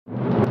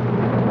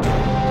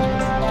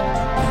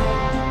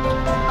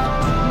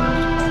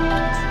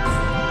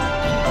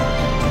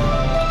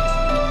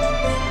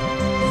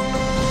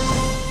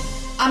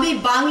আমি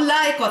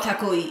বাংলায় কথা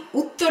কই,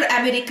 উত্তর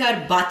আমেরিকার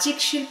বাচিক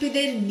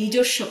শিল্পীদের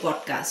নিজস্ব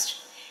পডকাস্ট।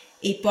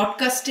 এই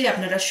পডকাস্টে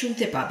আপনারা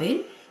শুনতে পাবেন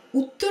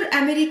উত্তর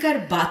আমেরিকার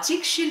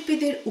বাচিক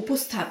শিল্পীদের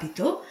উপস্থাপিত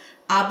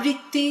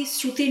আবৃত্তি,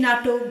 শ্রুতি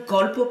নাটক,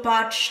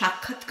 গল্পপাঠ,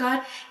 সাক্ষাৎকার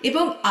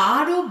এবং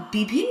আরও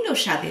বিভিন্ন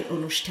স্বাদের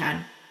অনুষ্ঠান।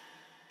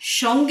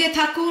 সঙ্গে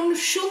থাকুন,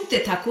 শুনতে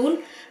থাকুন,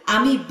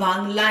 আমি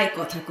বাংলায়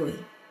কথা কই।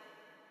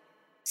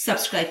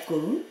 সাবস্ক্রাইব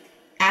করুন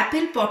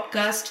Apple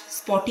podcast,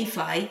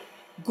 Spotify,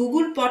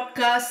 Google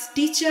podcast,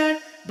 teacher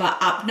বা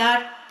আপনার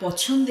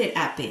পছন্দের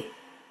অ্যাপে।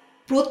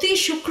 প্রতি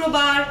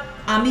শুক্রবার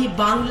আমি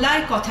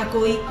বাংলায় কথা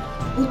কই,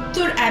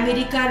 উত্তর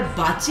আমেরিকার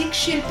বাচিক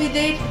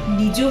শিল্পীদের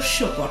নিজস্ব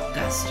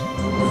পডকাস্ট।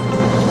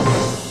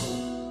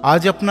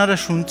 আজ আপনারা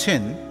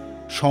শুনছেন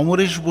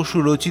সমরেশ বসু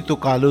রচিত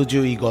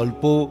কালোজয়ী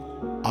গল্প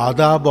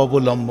আদাব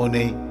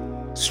অবলম্বনে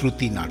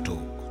শ্রুতি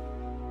নাটক।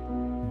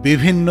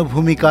 বিভিন্ন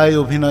ভূমিকায়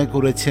অভিনয়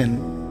করেছেন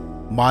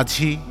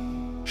মাঝি,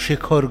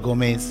 শেখর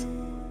গোমেজ,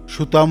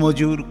 সুতা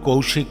মজুর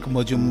কৌশিক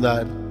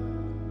মজুমদার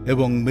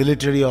এবং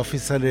মিলিটারি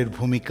অফিসারের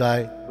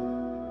ভূমিকায়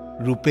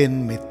রূপেন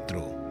মিত্র।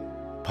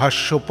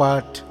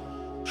 ভাষ্যপাঠ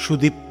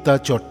সুদীপ্তা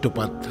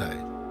চট্টোপাধ্যায়।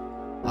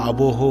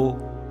 আবহ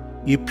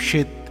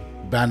ইপসিত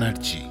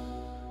ব্যানার্জি।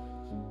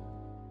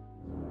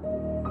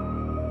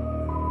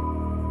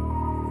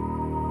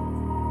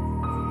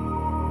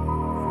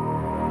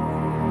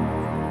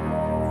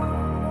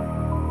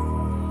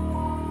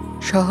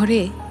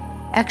 শহরে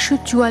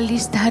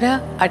 144 ধারা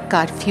আর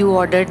কারফিউ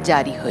অর্ডার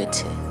জারি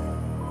হয়েছে।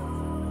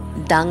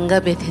 দাঙ্গা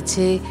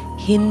বেঁধেছে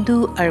হিন্দু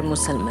আর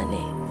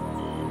মুসলমানে,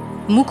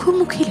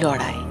 মুখোমুখি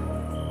লড়াই,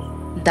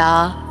 দা,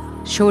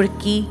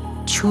 সরকি,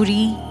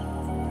 ছুরি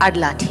আর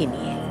লাঠি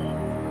নিয়ে।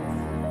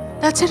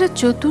 তাছাড়া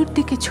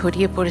চতুর্দিকে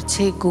ছড়িয়ে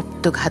পড়েছে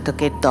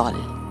গুপ্তঘাতকের দল।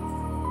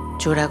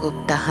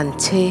 চোরাগুপ্তা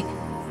হানছে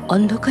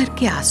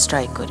অন্ধকারকে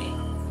আশ্রয় করে।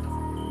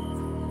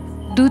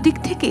 দুদিক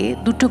থেকে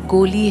দুটো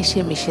গলি এসে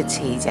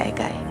মিশেছে এই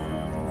জায়গায়।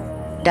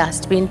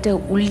 ডাস্টবিনটা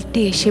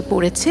উল্টে এসে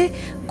পড়েছে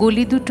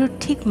গলি দুটোর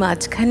ঠিক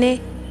মাঝখানে,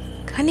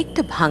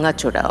 খানিকটা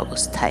ভাঙাচোরা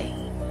অবস্থায়।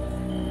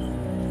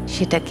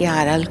 সেটাকে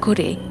আড়াল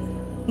করে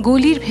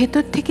গলির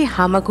ভেতর থেকে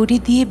হামাগুড়ি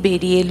দিয়ে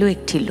বেরিয়ে এলো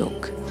একটি লোক।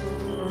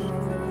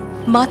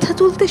 মাথা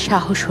তুলতে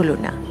সাহস হলো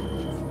না,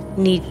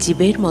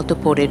 নির্জীবের মতো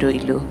পড়ে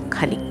রইল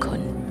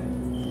খানিকক্ষণ।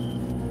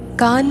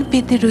 কান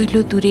পেতে রইল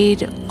দূরের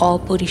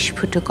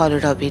অপরিস্ফুট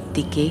কলরবের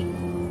দিকে।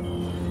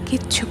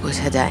 কিচ্ছু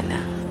বোঝা যায় না।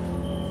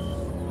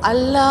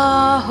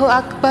 আল্লাহ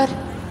আকবার,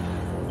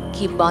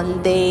 কি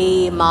বন্দে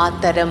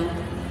মাতরম।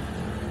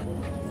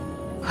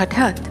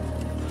 হঠাৎ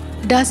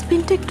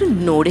ডাস্টবিনটা একটু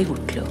নড়ে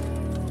উঠল।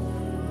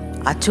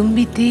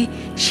 আচম্বিতে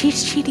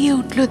শিরশিরিয়ে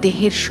উঠল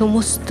দেহের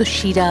সমস্ত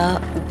শিরা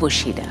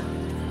উপশিরা।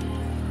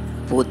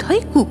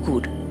 বোধহয়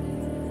কুকুর।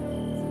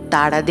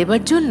 তাড়া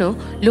দেবার জন্য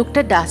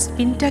লোকটা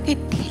ডাস্টবিনটাকে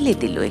ঠেলে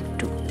দিল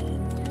একটু।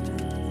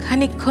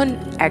 খানিকক্ষণ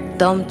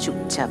একদম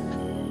চুপচাপ।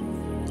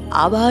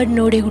 আবার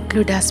নড়ে উঠল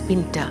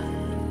ডাস্টবিনটা।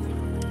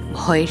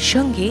 ভয়ের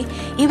সঙ্গে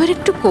এবার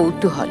একটু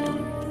কৌতূহল।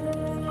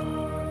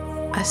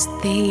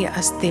 আস্তে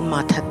আস্তে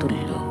মাথা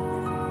তুলল।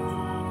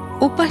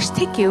 ওপাশ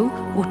থেকেও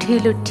উঠে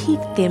এলো ঠিক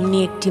তেমনি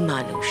একটি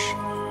মানুষ।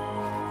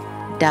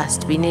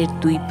 ডাস্টবিনের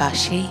দুই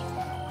পাশে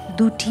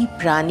দুটি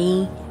প্রাণী,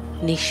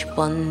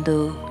 নিষ্পন্দ,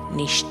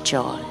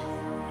 নিশ্চল।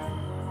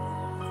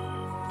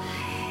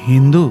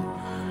 হিন্দু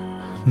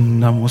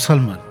না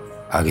মুসলমান?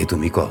 আগে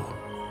তুমি কও।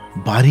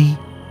 বাড়ি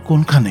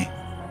কোনখানে?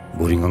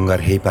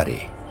 বুড়িগঙ্গার হেই পারে,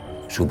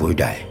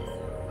 সুবইডায়।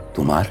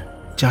 তোমার?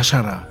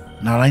 চাষারা,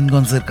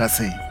 নারায়ণগঞ্জের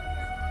কাছে।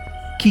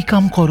 কি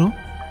কাম করো?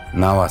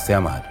 নাও আছে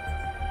আমার,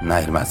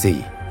 নাইর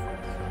মাঝেই।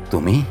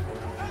 তুমি?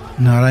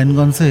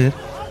 নারায়ণগঞ্জের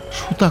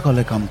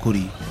সুতাকলে কাম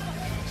করি।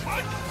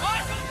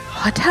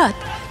 হঠাৎ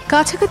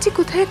কাছাকাছি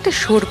কোথায় একটা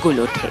শোরগোল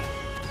ওঠে।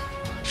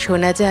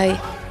 শোনা যায়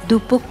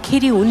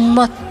দুপক্ষেরই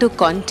উন্মত্ত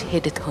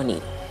কণ্ঠের ধ্বনি।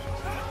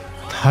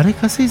 ধারে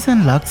কাছেই যেন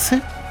লাগছে।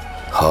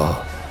 হ,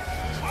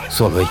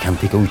 চলো এখান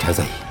থেকে উঠা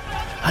যাই।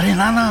 আরে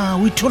না না,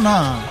 উঠো না।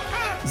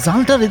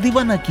 জালটা রে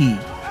দিবা নাকি?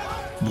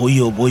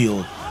 বইও বইও,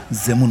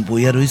 যেমন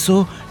বইয়া রইছো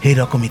সেই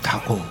রকমই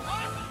থাকো।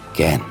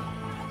 কেন?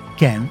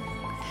 কেন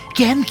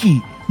কেন কি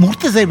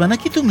মরতে যাইবা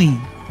নাকি তুমি?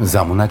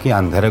 যাবো নাকি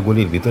আন্ধারা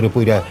গলির ভিতরে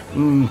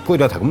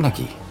পইরা থাকুম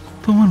নাকি?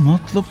 তোমার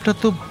মতলবটা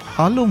তো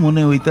ভালো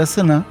মনে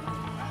হইতাছে না।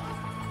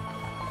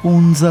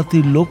 কোন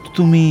জাতির লোক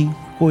তুমি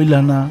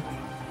কইলা না?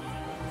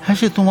 হ্যাঁ,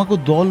 সে তোমাকে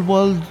দল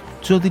বল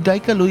যদি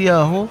ডাইকা লইয়া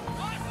আহো,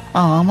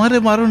 আমারে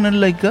মারনের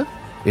লাইকা।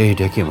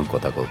 এইটা কেমন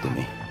কথা কও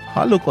তুমি?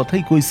 ভালো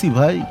কথাই কইছি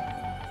ভাই।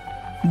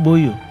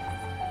 বইও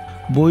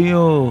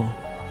বইও,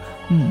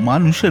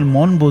 মানুষের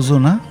মন বোঝো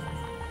না।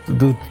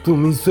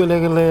 তুমি চলে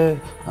গেলে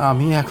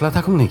আমি একলা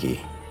থাকুম নাকি?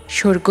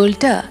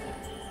 শোরগোলটা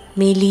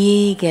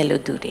মিলিয়ে গেল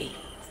দূরে।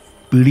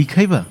 বিড়ি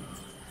খাইবা?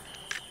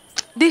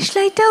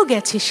 দেশলাইটাও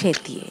গেছে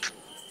সেঁতিয়ে।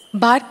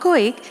 বার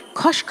কয়েক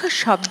খসখস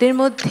শব্দের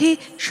মধ্যে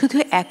শুধু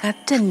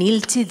একাধটা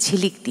নীলচে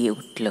ঝিলিক দিয়ে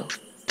উঠল।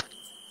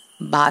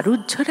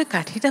 বারুদ ঝরা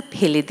কাঠিটা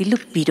ফেলে দিল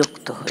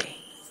বিরক্ত হয়ে।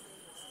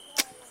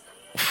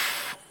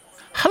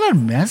 হালার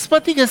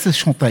ম্যাচপাতি গেছে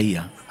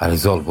সোঁতাইয়া। আরে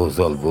জলবো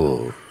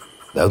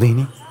দাও,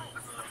 দেখিনি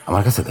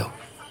আমার কাছে দাও।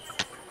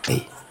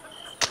 এই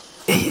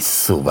এই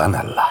সুবান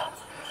আল্লাহ,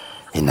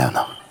 এই নাও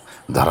নাও,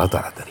 ধরো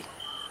তাড়াতাড়ি।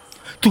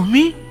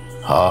 তুমি?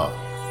 হ,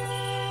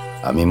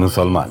 আমি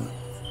মুসলমান।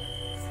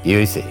 কি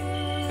হয়েছে?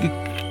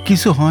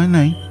 কিছু হয়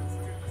নাই,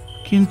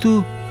 কিন্তু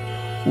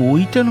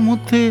ওইটার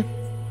মধ্যে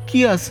কি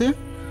আছে?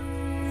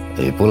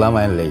 এই পোলা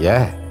মায়ের লেগে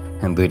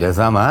 2টা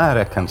জামা আর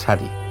 1খান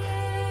শাড়ি।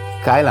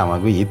 কাইল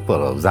আমাকে ঈদ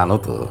পরব, জানো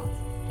তো।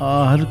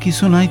 আর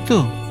কিছু নাই তো?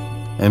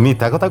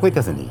 মিথ্যা কথা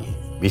কইতেছে নাকি?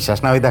 বিশ্বাস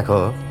না হয় দেখো।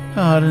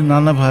 আরে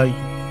নানা ভাই,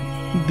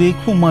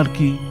 দেখুম আর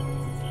কি,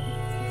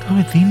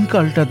 তবে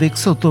দিনকালটা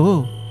দেখছো তো,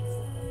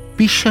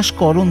 বিশ্বাস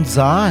করন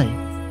যায়?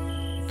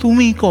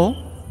 তুমি কও।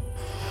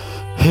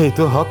 এই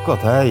তো হক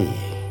কথাই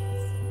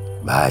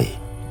ভাই।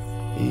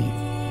 এই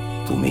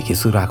তুমি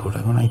কিছু রাখো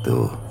টাখো নাই তো?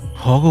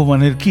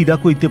 ভগবানের কিরা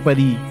কইতে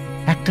পারি,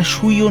 একটা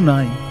সুইও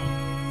নাই।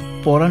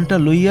 পরানটা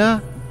লইয়া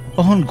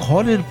এখন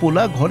ঘরের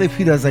পোলা ঘরে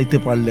ফিরা যাইতে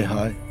পারলে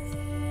হয়।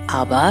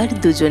 আবার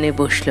দুজনে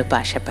বসলো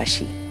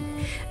পাশাপাশি,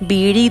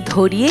 বিড়ি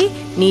ধরিয়ে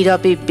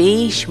নীরবে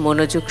বেশ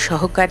মনোযোগ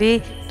সহকারে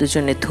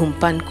দুজনে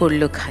ধূমপান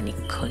করলো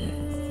খানিকক্ষণ।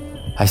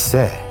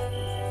 আচ্ছা,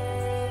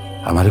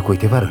 আমারে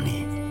কইতে পারোনি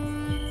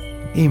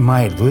এই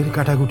মায়ের দইয়ের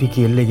কাটাকুটি কি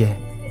এর লেগে?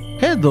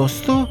 হ্যাঁ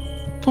দোস্ত,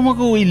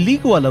 তোমাকে ওই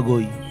লিগওয়ালা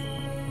গই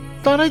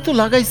তারাই তো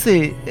লাগাইছে।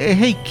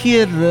 হেই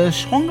কিয়ের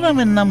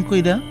সংগ্রামের নাম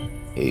কইরা?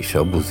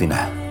 এইসব বুঝি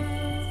না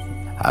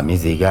আমি।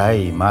 জিগাই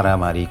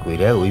মারামারি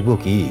কইরা হইব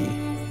কি?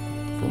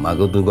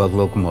 তোমাকে দুগক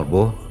লোক মরব,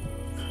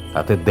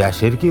 তাতে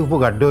দেশের কি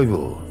উপকার হইব?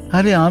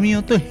 আরে আমিও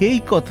তো হেই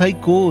কথাই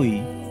কই,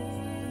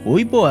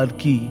 হইব আর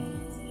কি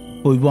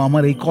হইব।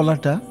 আমার এই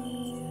কলাটা,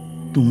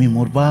 তুমি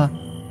মরবা,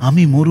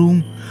 আমি মরুম,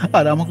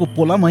 আর আমাকে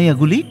পোলা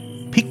মাইয়াগুলি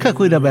ভিক্ষা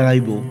কইরা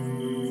বেড়াইব।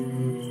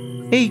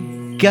 এই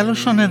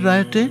গ্যালসনের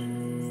রায়টে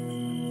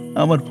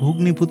আমার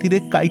ভগ্নিপতিরে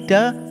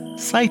কাইটা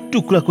 60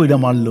 টুকরা কইরা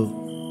মারল,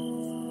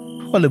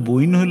 ফলে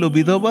বইন হইল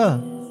বিধবা,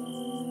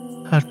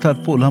 আর তার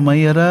পোলা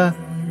মাইয়ারা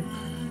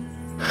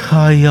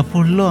খাইয়া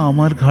পড়ল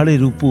আমার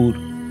ঘাড়ের উপর।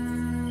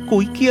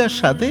 কই কি আর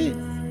সাথে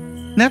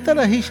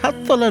নেতারা এই 7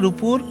 তলার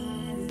উপর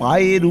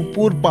পায়ের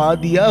উপর পা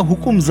দিয়া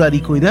হুকুম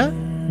জারি কইরা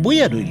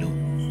বইয়া রইল,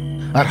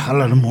 আর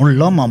হালার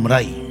মরলাম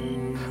আমরাই।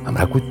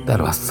 আমরা কুত্তার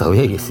বাচ্চা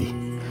হয়ে গেছি,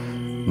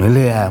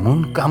 নইলে এমন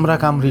কামড়া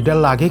কামড়িটা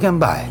লাগে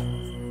কেমবায়?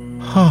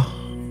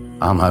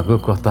 আমাকে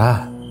কথা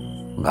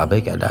ভাবে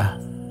কেডা?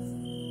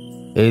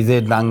 এই যে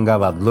ডাঙ্গা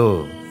বাঁধলো,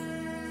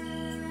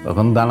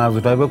 তখন দানা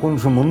জুটাইব কোন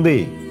সম্বন্ধে?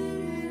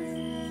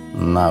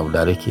 না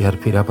ওডারে কি আর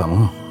ফিরা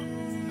পামো?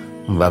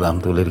 বাদাম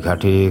তুলের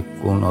ঘাটে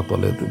কোন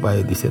অতলে ডুবাই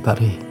দিছে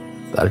তারে,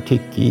 তার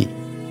ঠিক কি?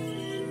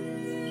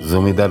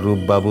 জমিদার রূপ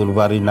বাবুর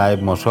বাড়ি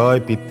নায়েব মশাই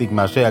পিত্তিক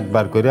মাসে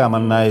একবার করে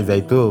আমার নায়ে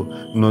যাইতো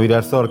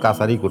নৈরার চর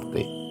কাছারি করতে।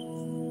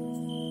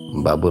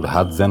 বাবুর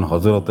হাত যেন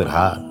হজরতের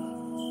হাত,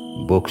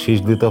 বকশিস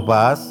দিত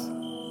 5,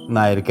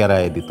 নায়ের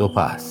কেরায় দিত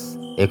 5,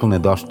 একুনে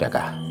 10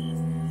 টাকা।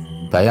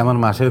 তাই আমার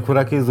মাসের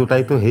খোরাকি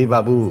জুটাইতো হেই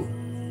বাবু।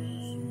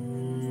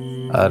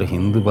 আর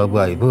হিন্দু বাবু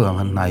আইব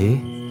আমার নায়ে।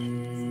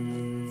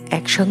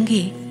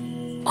 একসঙ্গে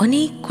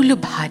অনেকগুলো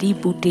ভারী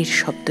বুটের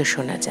শব্দ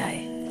শোনা যায়।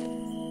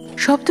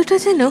 শব্দটা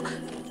যেন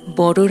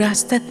বড়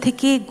রাস্তার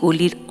থেকে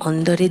গলির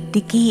অন্দরের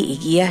দিকেই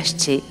এগিয়ে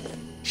আসছে,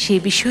 সে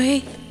বিষয়ে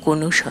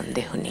কোনো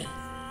সন্দেহ নেই।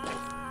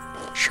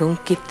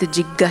 সংক্ষিপ্ত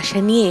জিজ্ঞাসা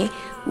নিয়ে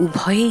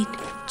উভয়েই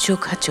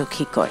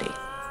চোখাচোখি করে।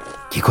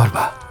 কি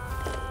করবা?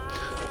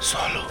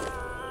 চলো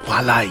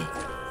পালাই,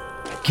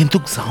 কিন্তু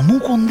জামু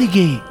কোন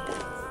দিকে?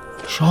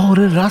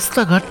 শহরের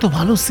রাস্তাঘাট তো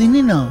ভালো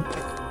চিনি না।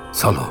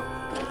 চলো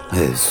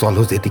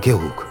চলো, যেদিকে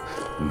হোক,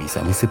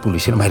 মিশামিশি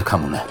পুলিশের মায়ের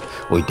খামো না,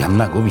 ওই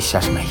ঢ্যামনা গো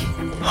বিশ্বাস নাই।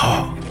 হ,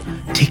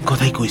 ঠিক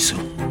কথাই কইছো।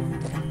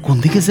 কোন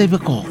দিকে যাইবে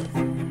ক?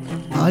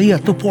 আই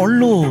এত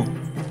পড়লো।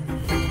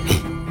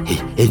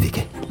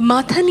 এইদিকে।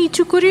 মাথা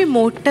নিচু করে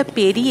মোড়টা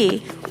পেরিয়ে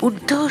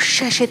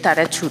ঊর্ধ্বশ্বাসে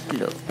তারা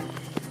ছুটল,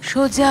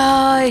 সোজা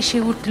এসে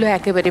উঠল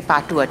একেবারে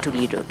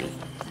পাটুয়াটুলি রোডে।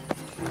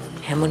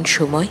 এমন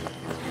সময়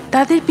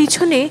তাদের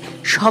পিছনে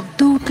শব্দ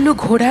উঠল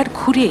ঘোড়ার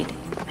খুরের।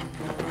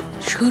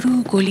 সরু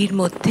গলির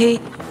মধ্যে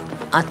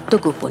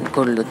আত্মগোপন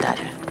করল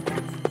তারা।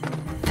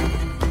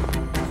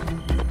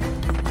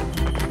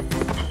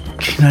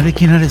 কিনারে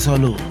কিনারে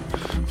চলো,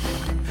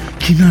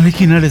 কিনারে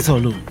কিনারে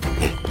চলো।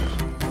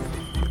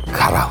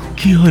 খারাপ।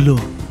 কি হলো?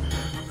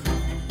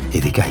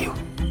 এদিকে আয়ো,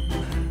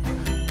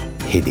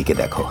 এদিকে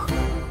দেখো,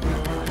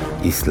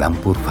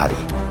 ইসলামপুর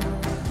ফাঁড়ি।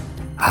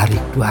 আর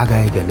একটু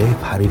আগায় গেলে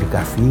ফাঁড়ির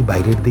কাছে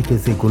বাইরের দিকে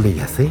যে গলি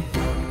আছে,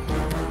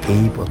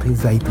 এই পথে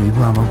যাই তুইব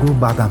আমাগো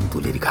বাদাম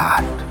তুলির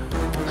ঘাট।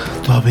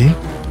 তবে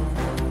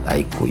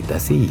তাই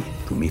কইতাছি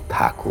তুমি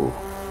থাকো,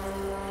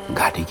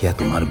 ঘাটে গিয়া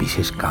তোমার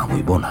বিশেষ কাম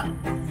হইব না।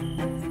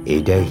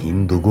 এইটাই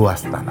হিন্দু গো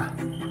আস্তানা,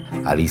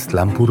 আর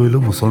ইসলামপুর হইল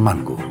মুসলমান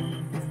গো।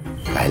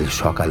 কাল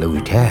সকালে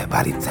উঠে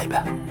বাড়ির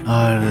যাইবা।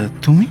 আর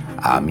তুমি?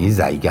 আমি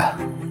যাইগা,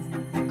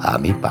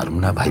 আমি পারুম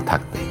না ভাই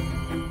থাকতে।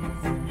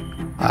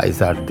 আজ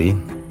 8 দিন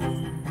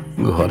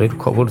ঘরের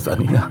খবর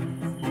জানি না,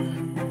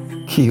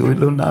 কি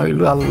হইল না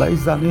হইল আল্লাহ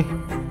জানে।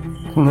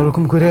 কোন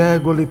রকম করে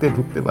গলিতে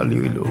ঢুকতে পারলি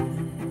হইল,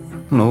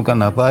 নৌকা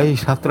না পাই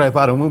সাতটায়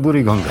পারমু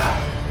বুড়ি গঙ্গা।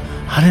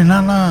 আরে না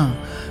না,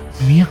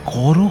 মিয়া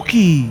করো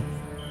কি?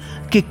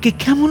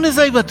 কেমনে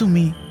যাইবা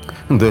তুমি?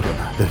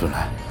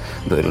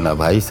 ধরো না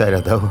ভাই,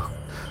 সাইরা দাও।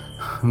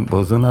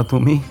 বোঝো না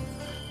তুমি,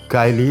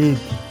 কাইলি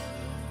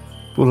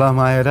পোলা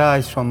মায়েরা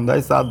আজ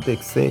সন্ধ্যায় চাঁদ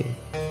দেখছে,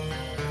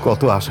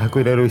 কত আশা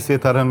করে রইছে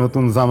তারা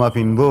নতুন জামা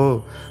পিনবো,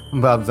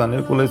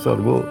 বাপজানের কোলে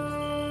চড়বো।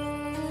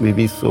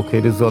 বিবি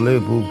চোখের জলে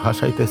বুক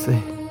ভাসাইতেছে।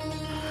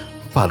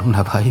 পারুম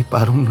না ভাই,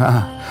 পারুম না,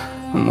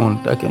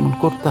 মনটা কেমন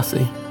করতাছে।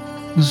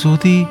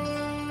 যদি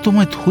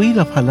তোমায়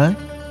থইরা ফেলায়?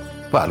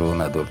 পারবো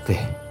না ধরতে,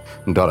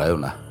 ডরায়ও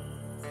না,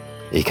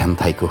 এইখান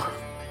থাইকো।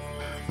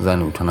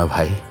 জানি উঠো না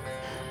ভাই,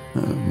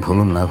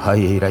 ভুলুন না ভাই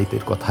এই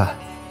রাইতের কথা।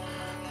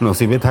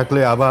 নসিবে থাকলে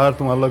আবার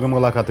তোমার লগে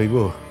মোলাকাত হইব।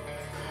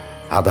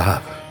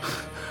 আদাব।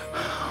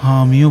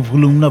 আমিও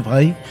ভুলুম না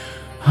ভাই,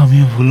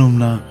 আমিও ভুলুম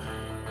না।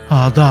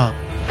 আদাব।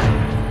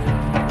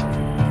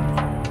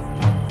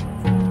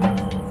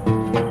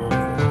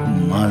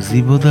 মাঝি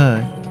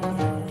বোধহয়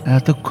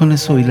এতক্ষণে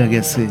সইলা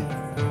গেছে।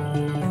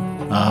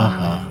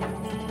 আহা,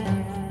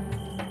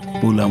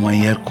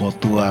 পোলামাইয়ার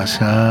কত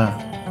আশা,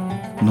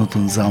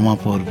 নতুন জামা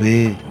পরবে,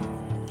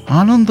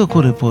 আনন্দ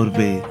করে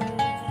পরবে।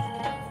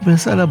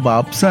 বেচারা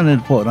বাপসানের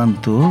পরান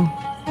তো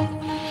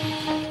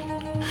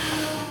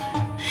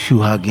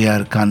সুহাগে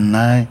আর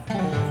কান্নায়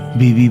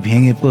বিবি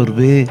ভেঙে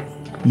পড়বে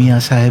মিয়া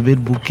সাহেবের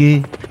বুকে।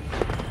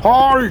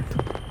 হল্ট,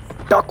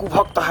 ডাকু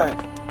ভাগতা হ্যায়।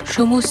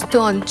 সমস্ত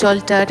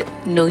অঞ্চলটার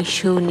নৈশ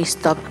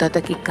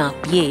নিস্তব্ধতাকে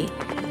কাঁপিয়ে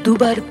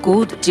দুবার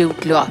গর্জে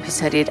উঠল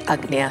অফিসারের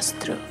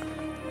আগ্নেয়াস্ত্র।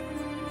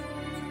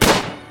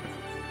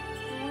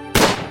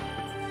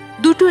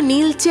 দুটো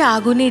নীলচে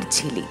আগুনের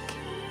ঝিলিক।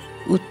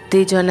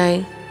 উত্তেজনায়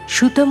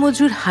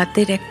সুতামজুর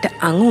হাতের একটা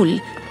আঙুল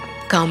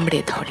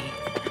কামড়ে ধরে।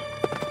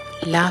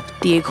 লাফ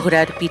দিয়ে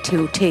ঘোড়ার পিঠে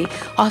উঠে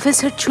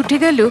অফিসার ছুটে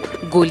গেল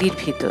গলির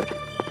ভিতর।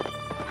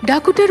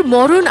 ডাকুটার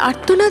মরণ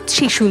আর্তনাদ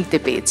সে শুনতে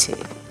পেয়েছে।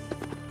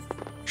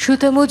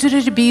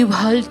 সুতামজুরের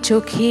বিহ্বল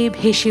চোখে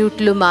ভেসে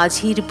উঠল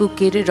মাঝির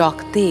বুকের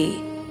রক্তে।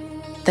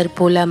 তার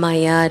পোলা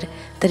মায়ার,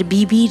 তার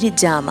বিবির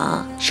জামা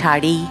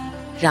শাড়ি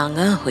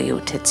রাঙা হয়ে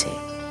উঠেছে।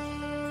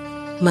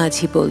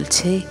 মাঝি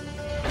বলছে,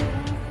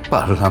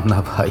 পারলাম না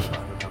ভাই,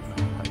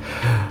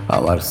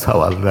 আমার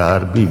সওয়ালরা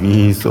আর বিবি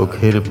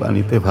চোখের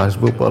পানিতে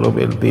ভাসবো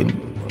পরবের দিন।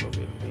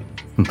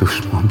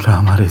 দুশ্মনরা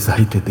আমারে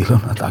যাইতে দিল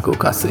না তাকো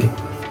কাছে।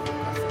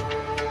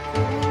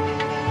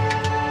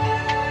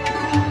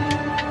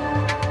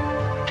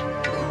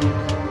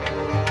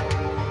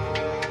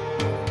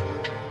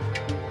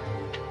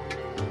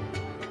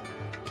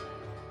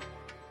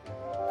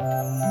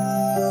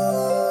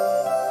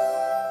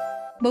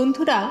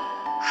 বন্ধুরা,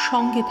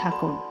 সঙ্গে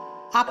থাকুন।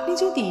 আপনি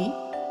যদি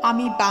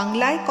আমি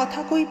বাংলায়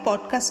কথা কই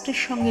পডকাস্টের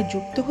সঙ্গে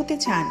যুক্ত হতে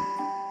চান,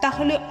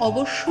 তাহলে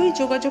অবশ্যই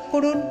যোগাযোগ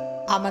করুন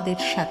আমাদের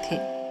সাথে।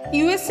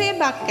 ইউএসএ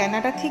বা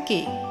কানাডা থেকে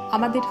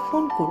আমাদের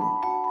ফোন করুন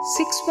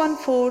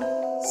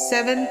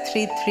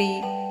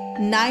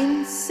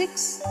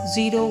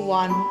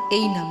 6147339601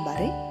 এই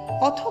নম্বরে,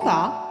 অথবা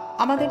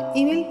আমাদের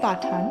ইমেল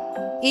পাঠান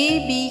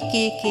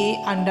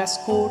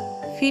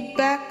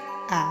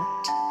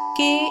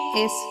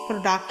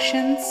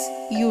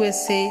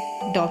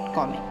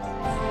abkk_feedback@ksproductionsusa.com এ।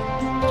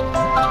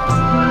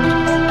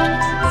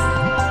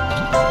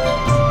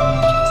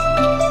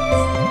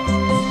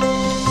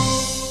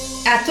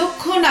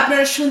 এতক্ষণ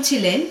আপনারা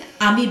শুনছিলেন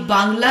আমি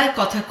বাংলায়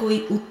কথা কই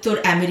উত্তর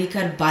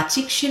আমেরিকার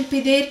বাচিক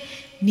শিল্পীদের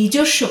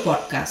নিজস্ব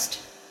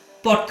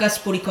পডকাস্ট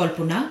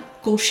পরিকল্পনা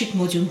কৌশিক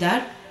মজুমদার,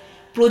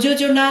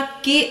 প্রযোজনা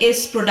KS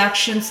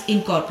প্রোডাকশনস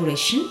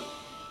ইনকর্পোরেশন,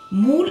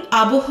 মূল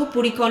আবহ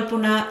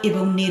পরিকল্পনা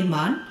এবং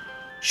নির্মাণ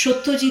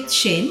সত্যজিৎ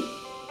সেন।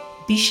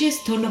 বিশেষ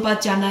ধন্যবাদ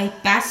জানাই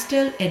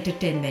প্যাস্টেল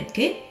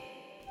এন্টারটেনমেন্টকে।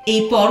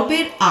 এই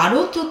পর্বের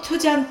আরও তথ্য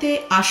জানতে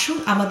আসুন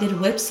আমাদের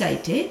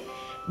ওয়েবসাইটে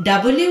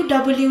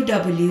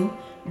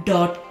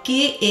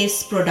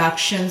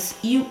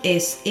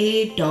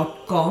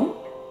www.ksproductionsusa.com।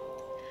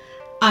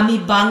 আমি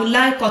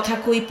বাংলায় কথা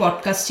কই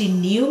পডকাস্টটি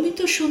নিয়মিত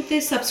শুনতে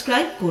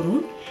সাবস্ক্রাইব করুন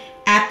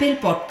Apple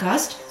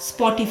podcast,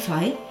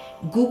 Spotify,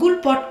 Google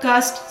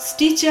podcast,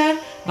 Stitcher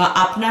বা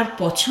আপনার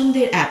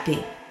পছন্দের অ্যাপে।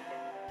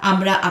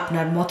 আমরা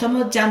আপনার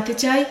মতামত জানতে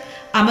চাই।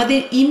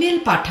 আমাদের ইমেল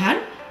পাঠান।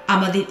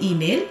 আমাদের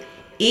ইমেল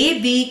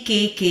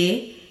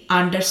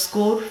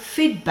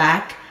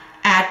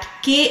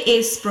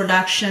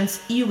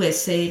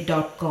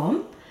abkk_feedback@ksproductionsusa.com।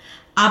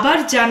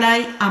 আবার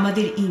জানাই,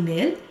 আমাদের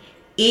ইমেল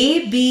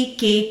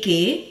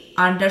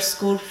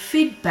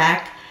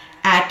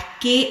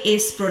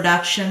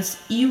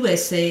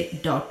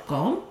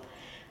abkk_feedback@ksproductionsusa.com।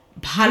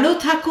 ভালো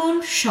থাকুন,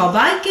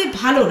 সবাইকে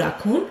ভালো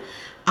রাখুন।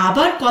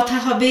 আবার কথা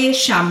হবে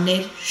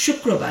সামনের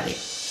শুক্রবারে।